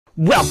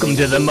Welcome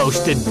to the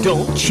most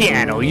adult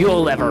channel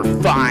you'll ever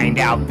find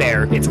out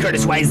there. It's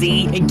Curtis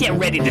YZ, and get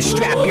ready to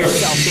strap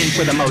yourself in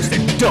for the most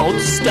adult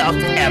stuff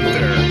ever.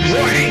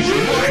 Warning,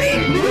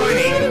 warning,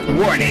 warning,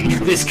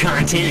 warning. This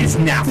content is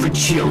not for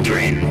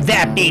children.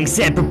 That being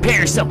said,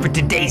 prepare yourself for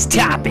today's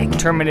topic.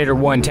 Terminator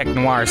 1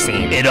 Tech-Noir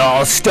scene. It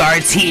all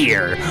starts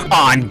here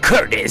on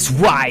Curtis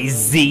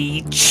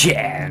YZ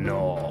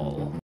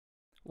channel.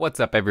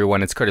 What's up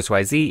everyone, it's Curtis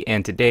YZ,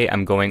 and today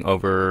I'm going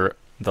over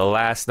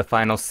the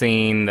final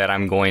scene that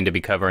I'm going to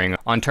be covering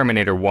on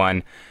Terminator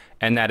 1,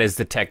 and that is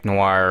the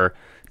Tech-Noir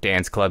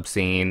dance club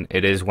scene.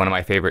 It is one of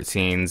my favorite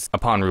scenes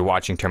upon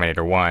rewatching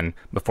Terminator 1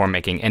 before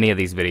making any of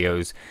these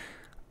videos.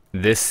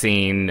 This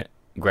scene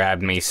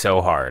grabbed me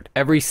so hard.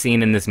 Every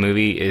scene in this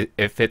movie,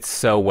 it fits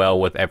so well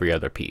with every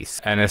other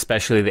piece, and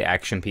especially the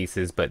action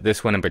pieces, but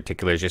this one in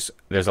particular is just,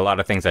 there's a lot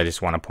of things I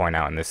just want to point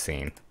out in this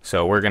scene.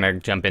 So we're gonna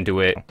jump into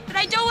it. But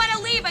I don't want to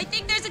leave. I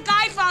think there's a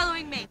guy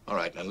following me. All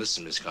right, now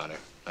listen, Miss Connor.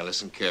 Now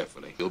listen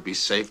carefully. You'll be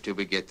safe till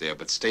we get there,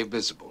 but stay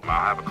visible.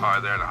 I'll have a car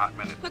there in a hot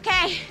minute.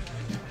 Okay.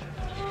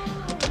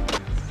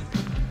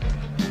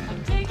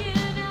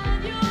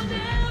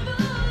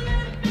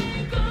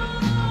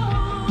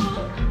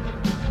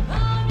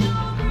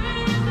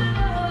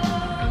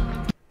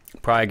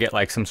 Probably get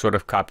like some sort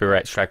of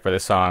copyright strike for the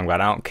song, but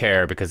I don't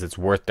care because it's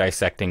worth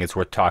dissecting, it's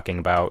worth talking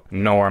about,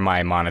 nor am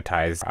I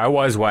monetized. I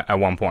was at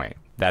one point.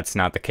 That's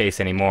not the case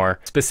anymore.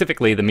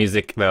 Specifically the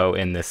music though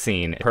in this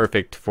scene,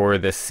 perfect for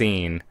this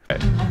scene. Hey,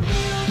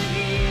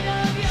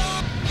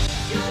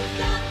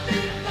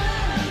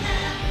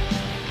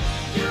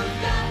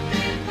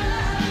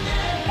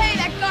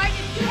 that guy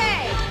is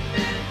gay.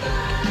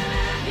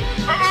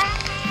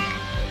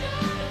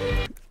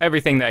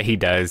 Everything that he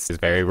does is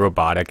very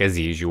robotic as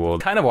usual.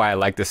 Kind of why I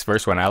like this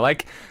first one. I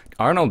like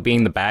Arnold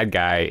being the bad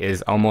guy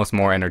is almost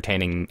more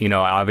entertaining. You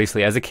know,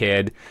 obviously as a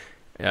kid,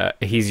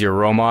 he's your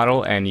role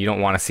model and you don't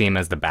want to see him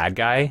as the bad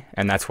guy,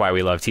 and that's why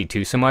we love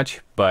T2 so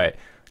much. But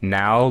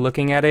now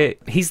looking at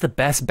it, he's the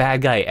best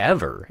bad guy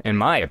ever, in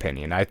my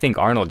opinion. I think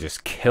Arnold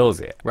just kills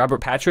it. Robert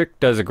Patrick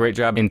does a great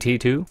job in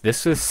T2.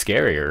 This is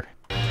scarier.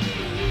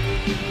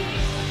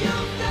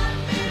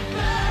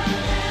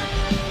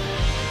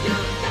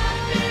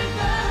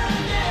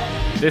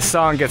 This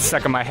song gets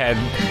stuck in my head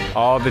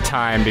all the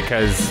time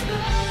because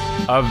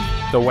of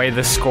the way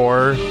the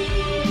score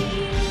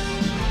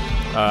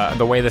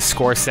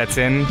sets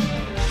in.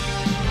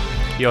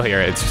 You'll hear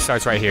it. It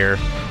starts right here.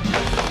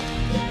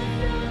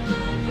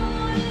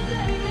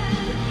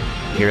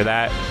 Hear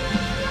that?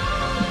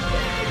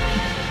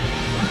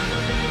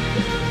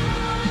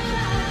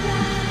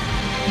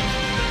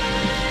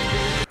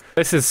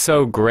 This is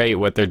so great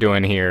what they're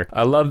doing here.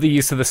 I love the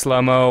use of the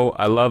slow-mo.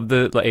 I love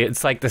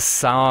it's like the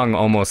song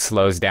almost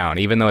slows down,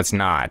 even though it's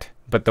not.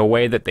 But the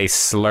way that they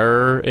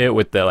slur it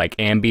with the like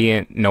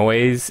ambient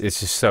noise is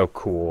just so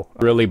cool.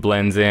 Really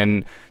blends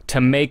in. To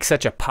make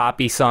such a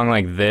poppy song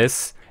like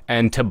this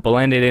and to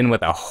blend it in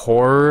with a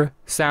horror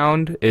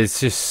sound is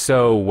just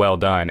so well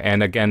done.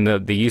 And again,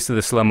 the use of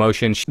the slow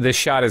motion. This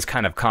shot is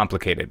kind of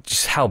complicated.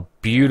 Just how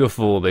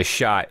beautiful this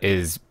shot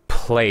is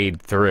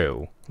played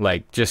through.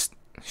 Like just,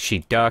 she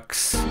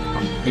ducks,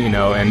 you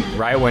know, and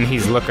right when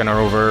he's looking her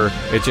over,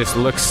 it just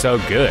looks so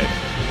good.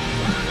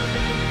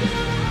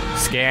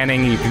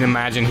 Scanning, you can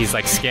imagine he's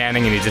like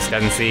scanning and he just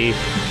doesn't see.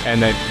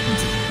 And then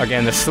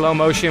again, the slow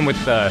motion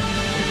with the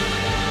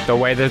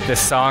way that this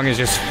song is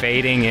just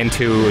fading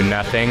into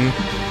nothing.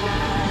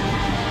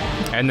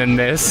 And then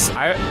this,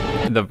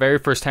 the very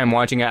first time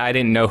watching it, I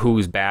didn't know who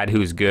was bad,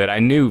 who's good. I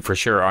knew for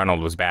sure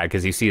Arnold was bad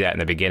because you see that in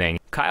the beginning.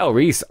 Kyle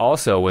Reese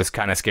also was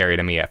kind of scary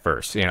to me at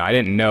first. You know, I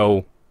didn't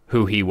know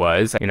who he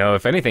was. You know,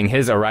 if anything,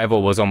 his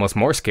arrival was almost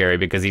more scary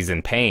because he's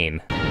in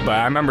pain. But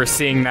I remember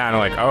seeing that and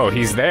like, oh,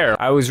 he's there.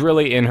 I was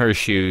really in her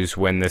shoes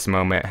when this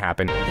moment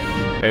happened.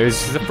 It was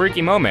just a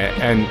freaky moment,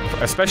 and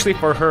especially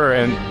for her,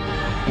 and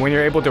when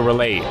you're able to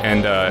relate.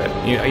 And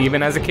you know,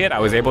 even as a kid, I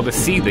was able to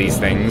see these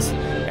things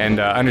and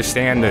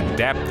understand the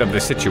depth of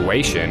the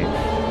situation.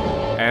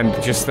 And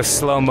just the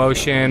slow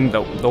motion,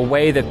 the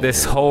way that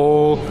this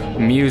whole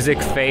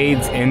music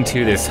fades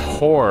into this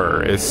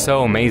horror is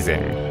so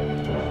amazing.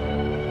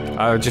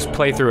 I'll just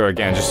play through it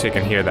again just so you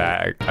can hear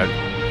that. I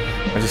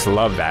just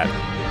love that.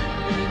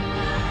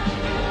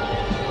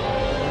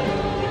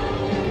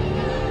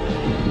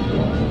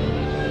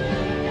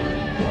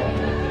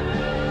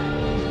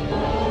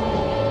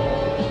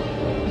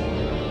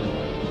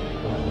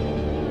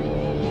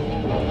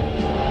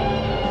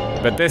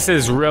 But this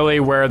is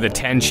really where the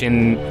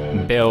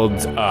tension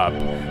builds up.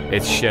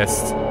 It's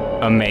just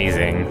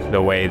amazing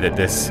the way that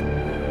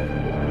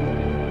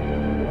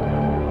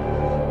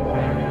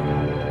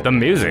the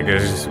music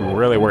is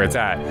really where it's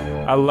at.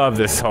 I love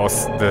this whole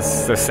the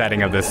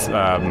setting of this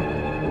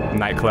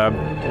nightclub.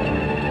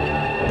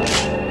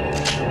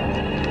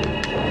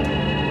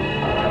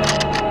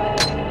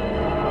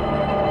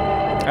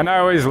 And I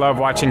always love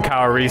watching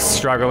Kyle Reese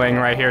struggling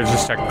right here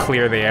just to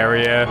clear the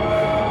area.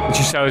 It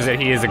just shows that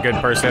he is a good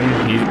person.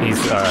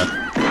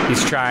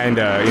 He's trying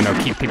to, you know,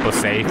 keep people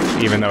safe,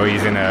 even though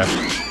he's in a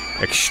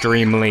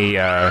extremely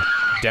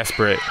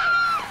desperate.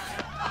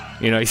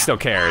 You know, he still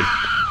cared.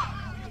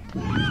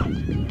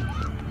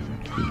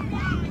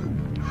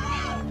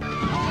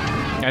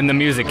 And the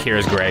music here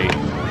is great.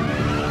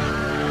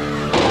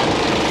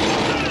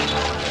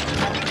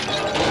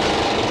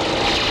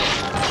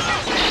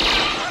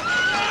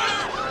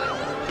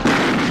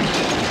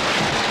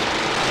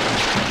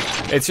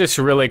 It's just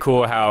really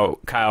cool how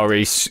Kyle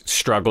Reese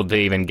struggled to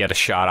even get a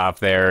shot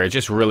off there. It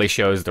just really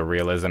shows the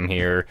realism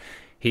here.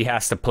 He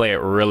has to play it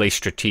really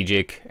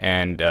strategic,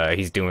 and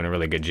he's doing a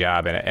really good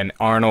job. And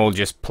Arnold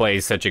just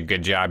plays such a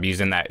good job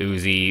using that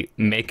Uzi,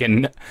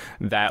 making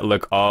that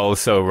look all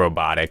so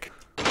robotic.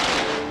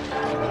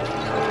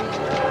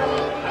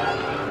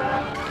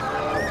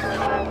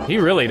 He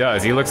really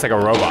does. He looks like a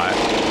robot.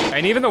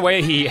 And even the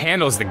way he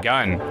handles the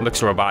gun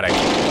looks robotic.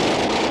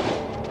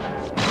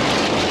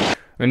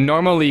 And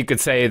normally you could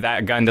say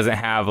that gun doesn't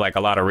have like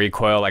a lot of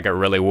recoil like it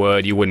really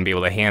would. You wouldn't be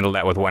able to handle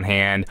that with one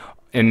hand.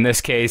 In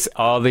this case,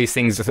 all these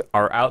things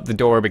are out the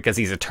door because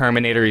he's a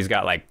Terminator. He's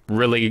got like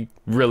really,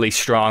 really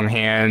strong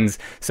hands,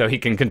 so he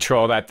can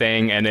control that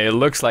thing, and it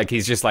looks like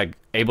he's just like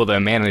able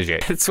to manage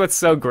it. It's what's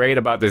so great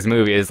about this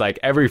movie is like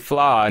every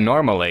flaw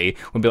normally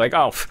would be like,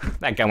 oh,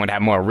 that gun would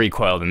have more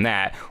recoil than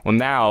that. Well,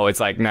 now it's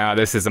like, no,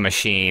 this is a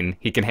machine.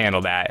 He can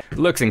handle that. It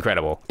looks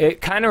incredible. It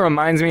kind of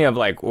reminds me of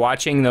like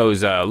watching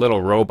those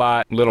little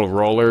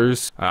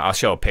rollers. I'll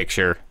show a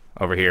picture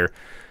over here.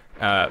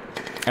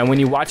 And when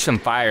you watch them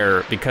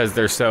fire, because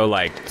they're so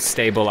like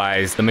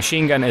stabilized, the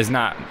machine gun is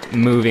not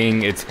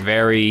moving. It's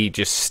very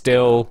just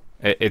still.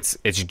 It's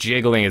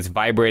jiggling, it's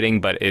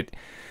vibrating, but it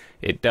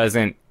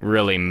doesn't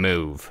really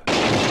move.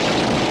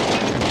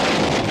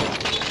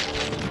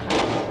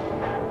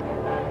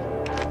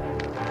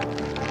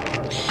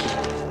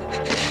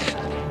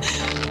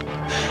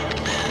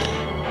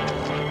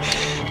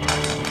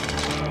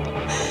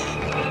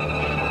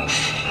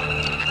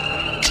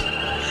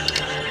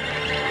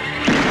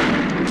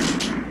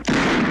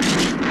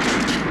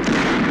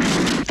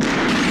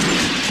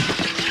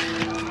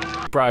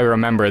 Probably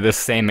remember this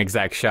same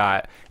exact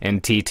shot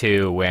in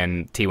T2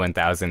 when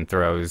T-1000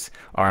 throws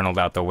Arnold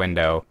out the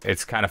window.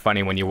 It's kind of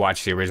funny when you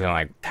watch the original,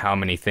 like how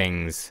many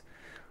things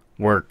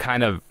were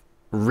kind of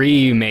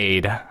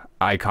remade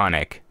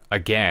iconic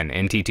again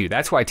in T2.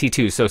 That's why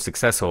T2 is so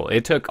successful.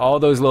 It took all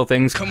those little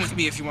things. Come with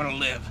me if you want to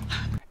live.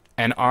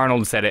 And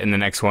Arnold said it in the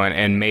next one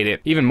and made it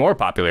even more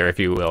popular, if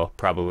you will,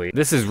 probably.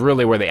 This is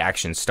really where the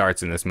action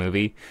starts in this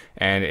movie,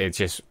 and it's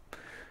just...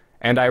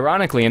 And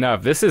ironically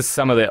enough, this is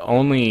some of the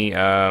only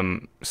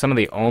interaction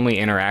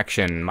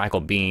Michael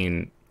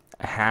Biehn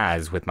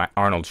has with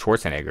Arnold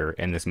Schwarzenegger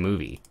in this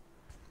movie.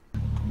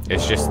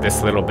 It's just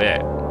this little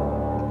bit.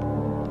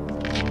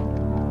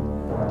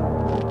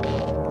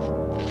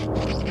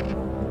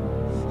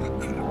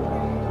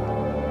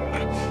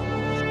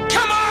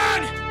 Come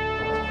on!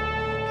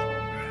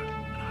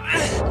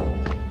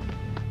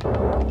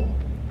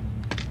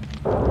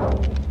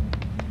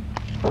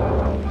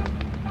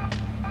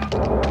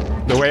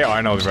 The way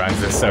Arnold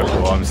runs is so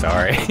cool, I'm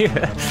sorry.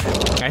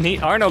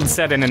 And Arnold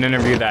said in an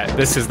interview that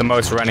this is the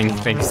most running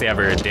things he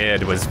ever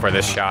did was for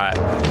this shot,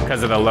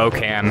 because of the low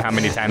cam, how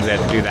many times they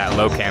had to do that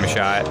low cam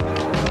shot.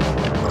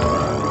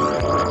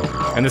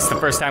 And this is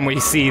the first time we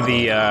see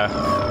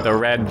the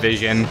red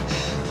vision.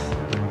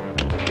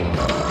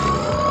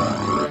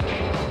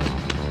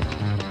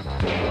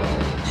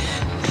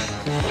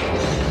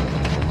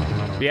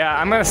 Yeah,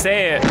 I'm gonna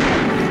say it.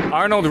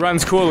 Arnold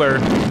runs cooler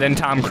than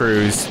Tom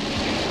Cruise.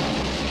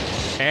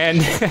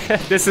 And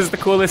this is the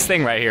coolest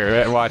thing right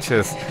here. Watch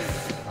this.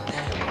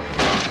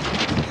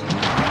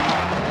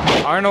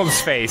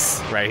 Arnold's face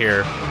right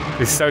here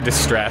is so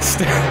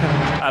distressed.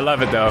 I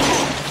love it though.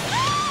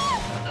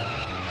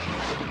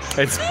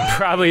 It's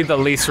probably the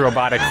least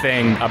robotic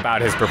thing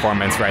about his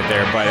performance right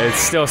there, but it's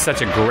still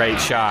such a great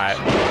shot.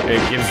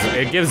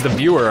 It gives the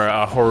viewer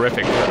a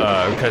horrific,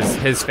 because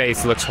his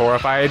face looks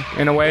horrified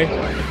in a way.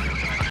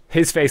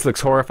 His face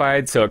looks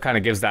horrified, so it kind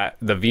of gives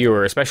the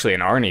viewer, especially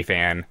an Arnie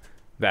fan,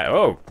 that,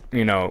 oh,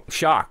 you know,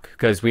 shock,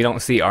 because we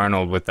don't see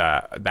Arnold with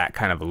that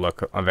kind of a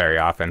look very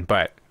often.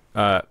 But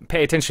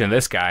pay attention to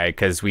this guy,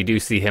 because we do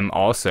see him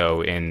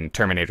also in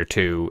Terminator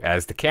 2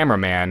 as the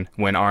cameraman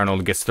when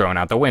Arnold gets thrown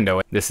out the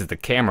window. This is the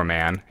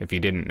cameraman, if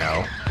you didn't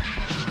know.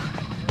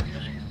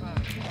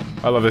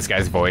 I love this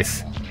guy's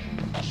voice.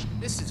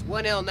 This is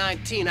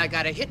 1L19. I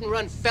got a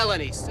hit-and-run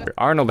felony.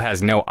 Arnold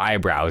has no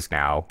eyebrows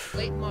now.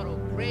 Late model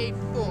gray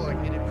Ford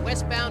headed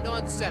westbound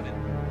on 7.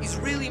 He's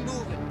really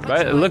moving.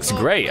 But it looks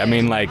great. I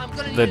mean, like,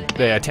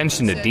 the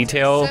attention to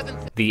detail,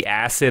 the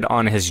acid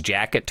on his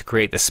jacket to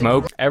create the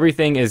smoke,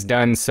 everything is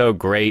done so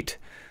great,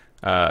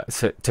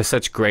 to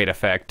such great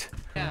effect.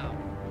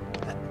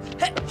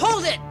 Hey,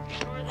 hold it!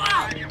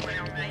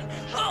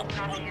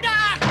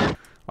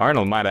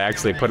 Arnold might have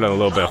actually put in a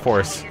little bit of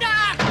force.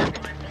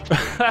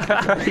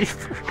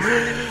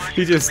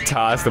 He just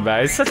tossed the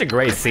bat. It's such a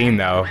great scene,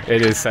 though.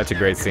 It is such a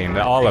great scene.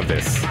 All of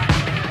this.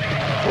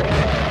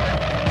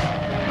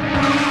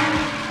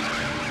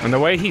 And the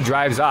way he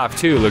drives off,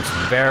 too, looks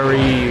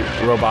very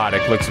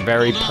robotic, looks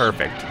very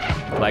perfect.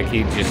 Like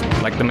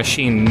like the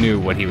machine knew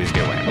what he was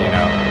doing, you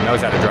know,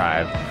 knows how to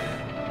drive.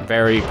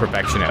 Very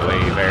perfectionately,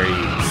 very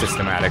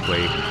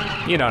systematically,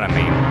 you know what I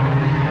mean.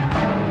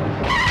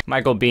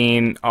 Michael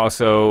Biehn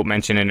also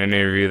mentioned in an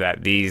interview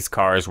that these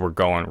cars were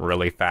going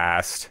really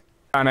fast.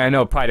 And I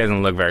know it probably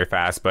doesn't look very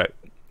fast, but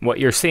what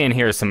you're seeing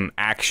here is some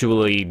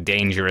actually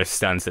dangerous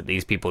stunts that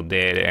these people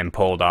did and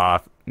pulled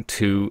off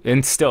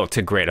and still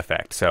to great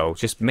effect. So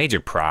just major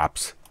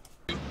props.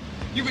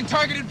 You've been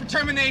targeted for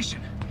termination.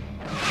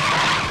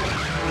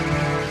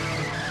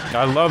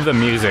 I love the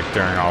music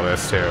during all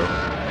this too.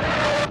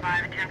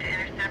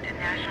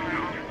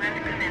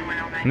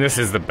 And this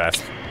is the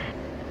best.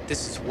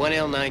 This is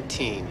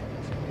 1L19,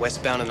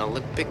 westbound on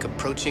Olympic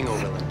approaching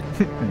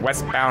Overland.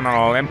 Westbound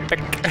on Olympic.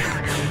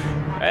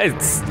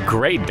 It's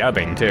great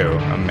dubbing too.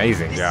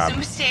 Amazing job. It's a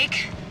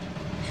mistake.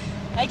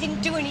 I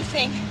didn't do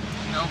anything.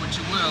 No, but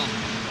you will.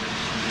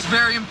 It's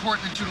very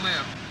important that you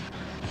live.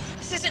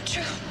 This isn't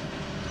true.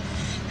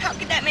 How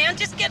could that man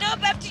just get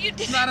up after you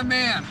did It's not a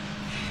man.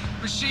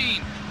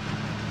 Machine.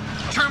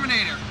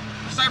 Terminator.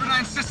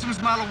 Cyberdyne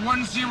Systems Model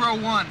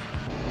 101.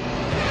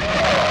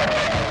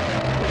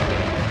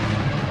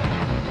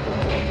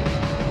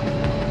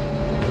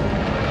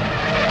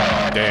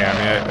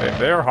 Damn,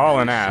 they're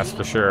hauling ass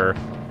for sure.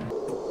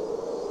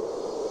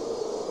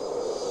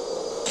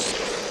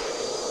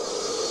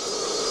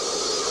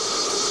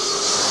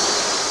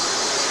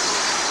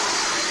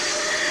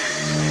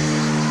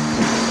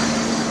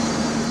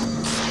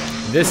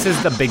 This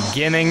is the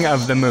beginning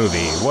of the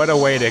movie. What a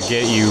way to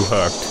get you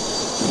hooked.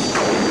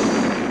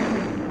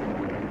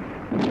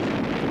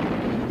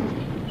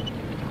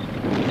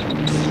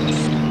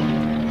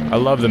 I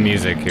love the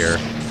music here.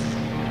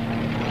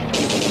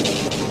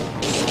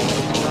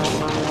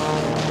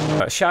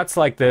 Shots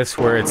like this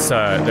where it's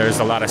there's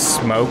a lot of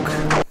smoke,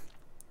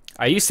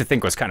 I used to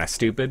think was kind of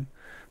stupid,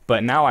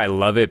 but now I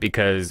love it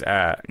because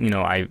you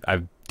know,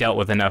 I've dealt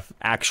with enough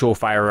actual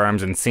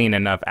firearms and seen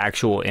enough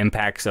actual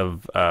impacts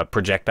of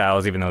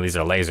projectiles, even though these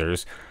are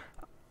lasers.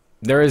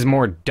 There is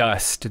more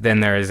dust than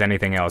there is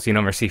anything else. You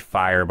never see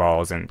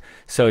fireballs, and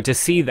so to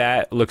see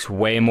that looks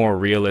way more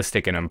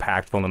realistic and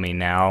impactful to me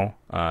now,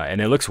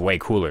 and it looks way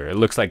cooler. It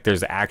looks like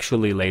there's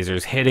actually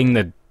lasers hitting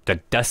the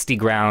dusty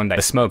ground.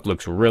 The smoke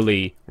looks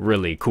really,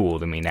 really cool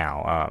to me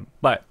now.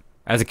 But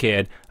as a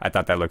kid, I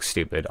thought that looked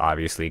stupid,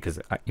 obviously, because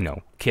you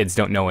know, kids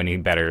don't know any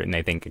better and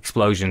they think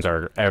explosions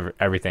are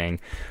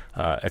everything.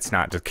 It's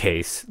not the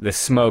case. The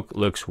smoke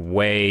looks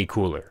way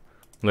cooler.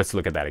 Let's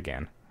look at that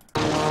again.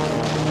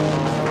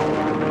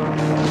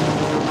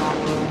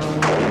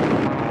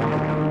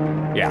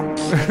 Yeah.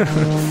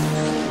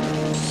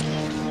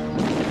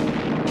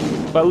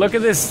 But look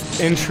at this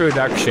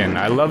introduction.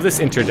 I love this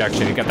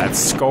introduction. You got that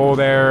skull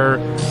there,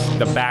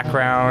 the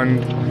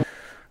background.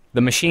 The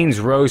machines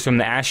rose from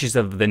the ashes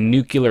of the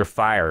nuclear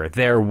fire.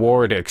 Their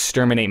war to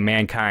exterminate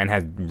mankind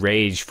had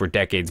raged for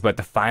decades, but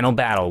the final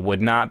battle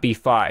would not be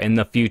fought in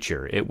the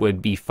future. It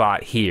would be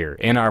fought here,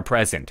 in our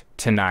present,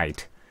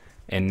 tonight,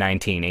 in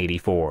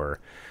 1984.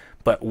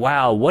 But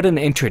wow, what an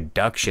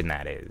introduction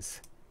that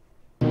is.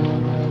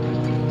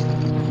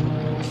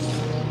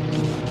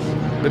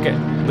 Look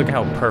at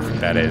how perfect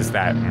that is.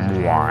 That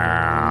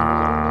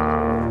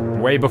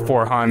way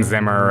before Hans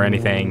Zimmer or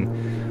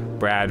anything.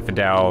 Brad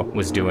Fiedel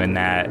was doing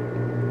that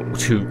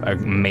to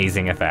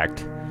amazing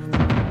effect.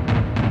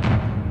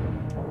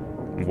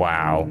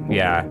 Wow,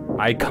 yeah,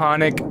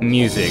 iconic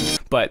music.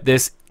 But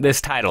this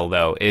title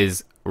though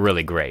is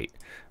really great.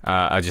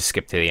 I'll just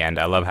skip to the end.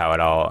 I love how it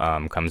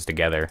all comes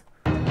together.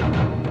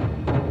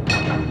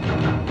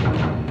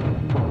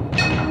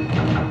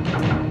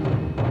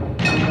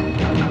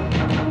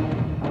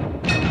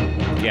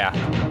 Yeah,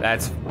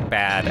 that's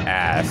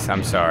badass.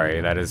 I'm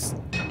sorry. That is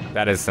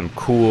some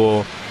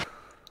cool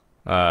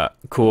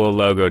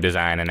logo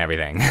design and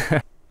everything.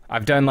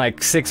 I've done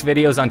like 6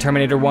 videos on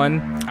Terminator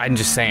 1. I'm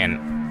just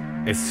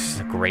saying, it's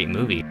just a great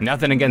movie.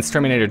 Nothing against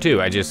Terminator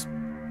 2.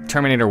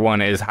 Terminator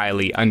 1 is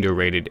highly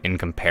underrated in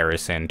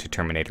comparison to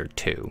Terminator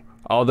 2.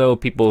 Although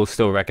people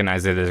still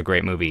recognize it as a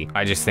great movie,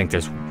 I just think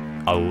there's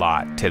a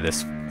lot to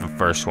this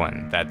first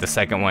one that the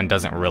second one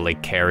doesn't really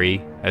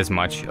carry as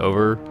much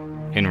over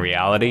in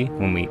reality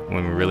when we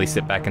really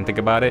sit back and think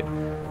about it.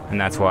 And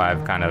that's why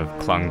I've kind of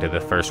clung to the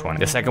first one.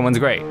 The second one's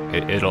great.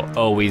 It'll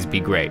always be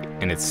great,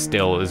 and it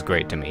still is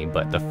great to me,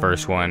 but the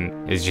first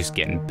one is just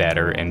getting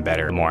better and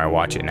better the more I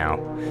watch it now.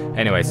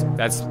 Anyways,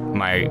 that's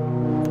my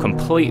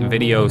complete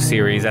video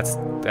series.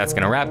 That's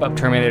gonna wrap up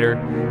Terminator,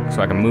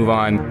 so I can move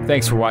on.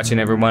 Thanks for watching,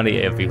 everybody.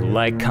 If you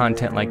like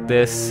content like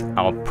this,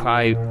 I'll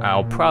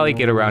probably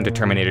get around to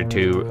Terminator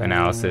 2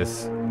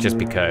 analysis, just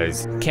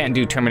because can't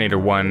do Terminator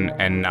 1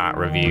 and not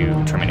review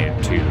Terminator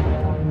 2.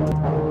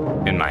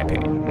 In my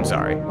opinion, I'm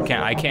sorry.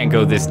 I can't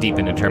go this deep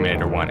into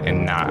Terminator 1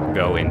 and not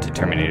go into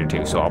Terminator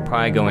 2, so I'll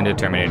probably go into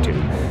Terminator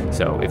 2.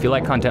 So if you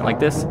like content like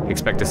this,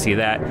 expect to see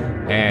that,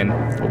 and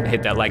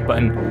hit that like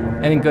button,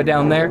 and then go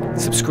down there,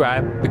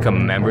 subscribe, become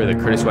a member of the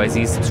Curtis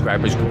YZ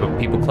Subscribers Group of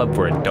People Club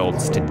for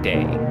Adults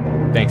today.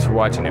 Thanks for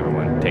watching,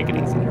 everyone. Take it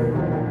easy.